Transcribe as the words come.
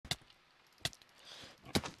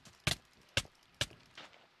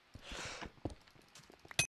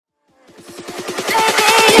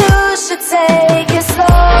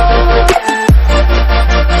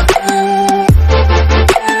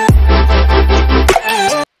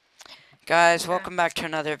Guys, welcome back to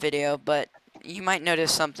another video, but you might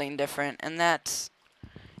notice something different, and that's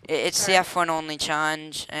it's the F1 only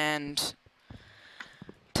challenge, and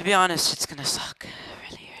to be honest, it's gonna suck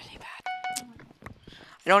really, really bad.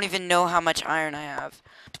 I don't even know how much iron I have.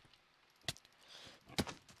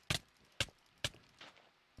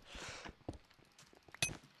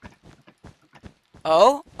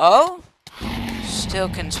 Oh, still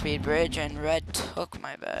can speed bridge, and red took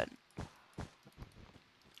my bed.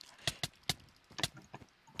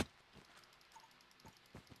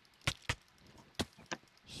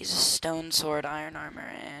 He's a stone sword, iron armor,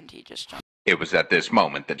 and he just jumped. It was at this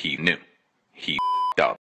moment that he knew. He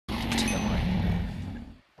up.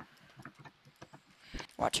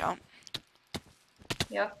 Watch out.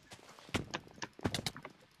 Yep.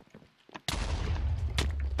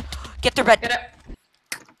 Get the red. Get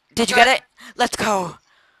it. Did you get it? Let's go.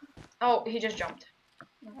 Oh, he just jumped.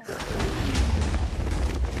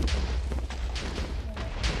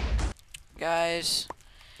 Guys,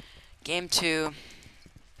 game 2.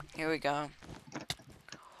 Here we go.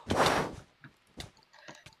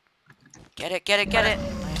 Get it, get it, get it.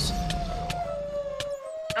 Nice.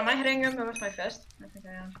 Am I hitting him with my fist? I think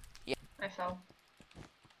I am. Yeah. I fell.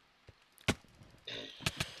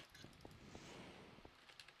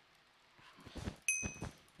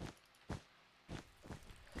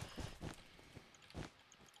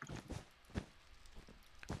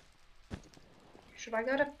 Should I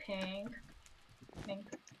go to pink? Pink.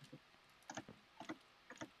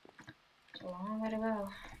 It's a long way to go.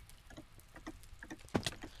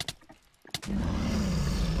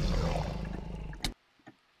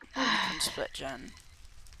 Split gen.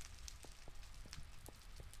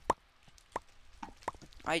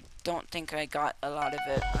 I don't think I got a lot of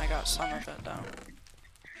it. I got some of it though.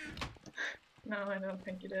 No, I don't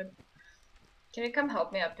think you did. Can you come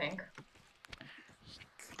help me at pink?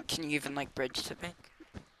 Can you even like bridge to pink?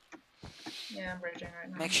 Yeah, I'm bridging right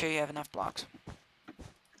now. Make sure you have enough blocks.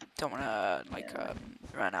 Don't wanna like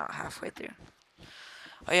run out halfway through.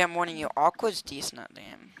 Oh yeah, I'm warning you. Aqua's decent at the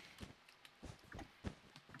game.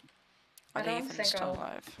 Are they even still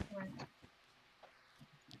alive?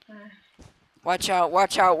 Watch out,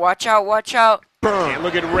 watch out, watch out, watch out! And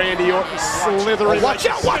look at Randy Orton slithering. Oh, watch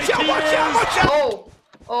out, watch out, watch out, watch out!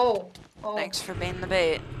 Oh! Thanks for being the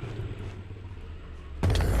bait.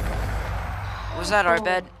 Was that our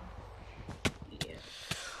bed? Yeah.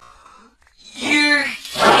 You're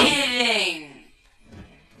kidding!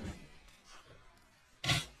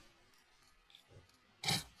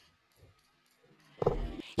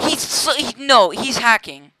 He's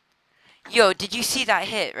hacking. Yo, did you see that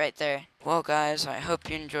hit right there? Well, guys, I hope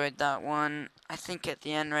you enjoyed that one. I think at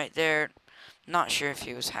the end right there, not sure if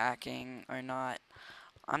he was hacking or not.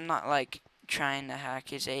 I'm not like trying to hack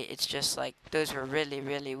his 8. It's just like those were really,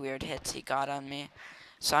 really weird hits he got on me.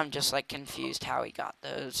 So I'm just like confused how he got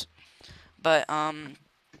those. But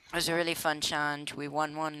it was a really fun challenge. We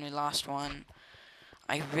won one, we lost one.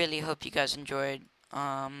 I really hope you guys enjoyed.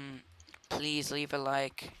 Please leave a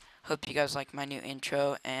like. Hope you guys like my new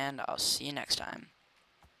intro, and I'll see you next time.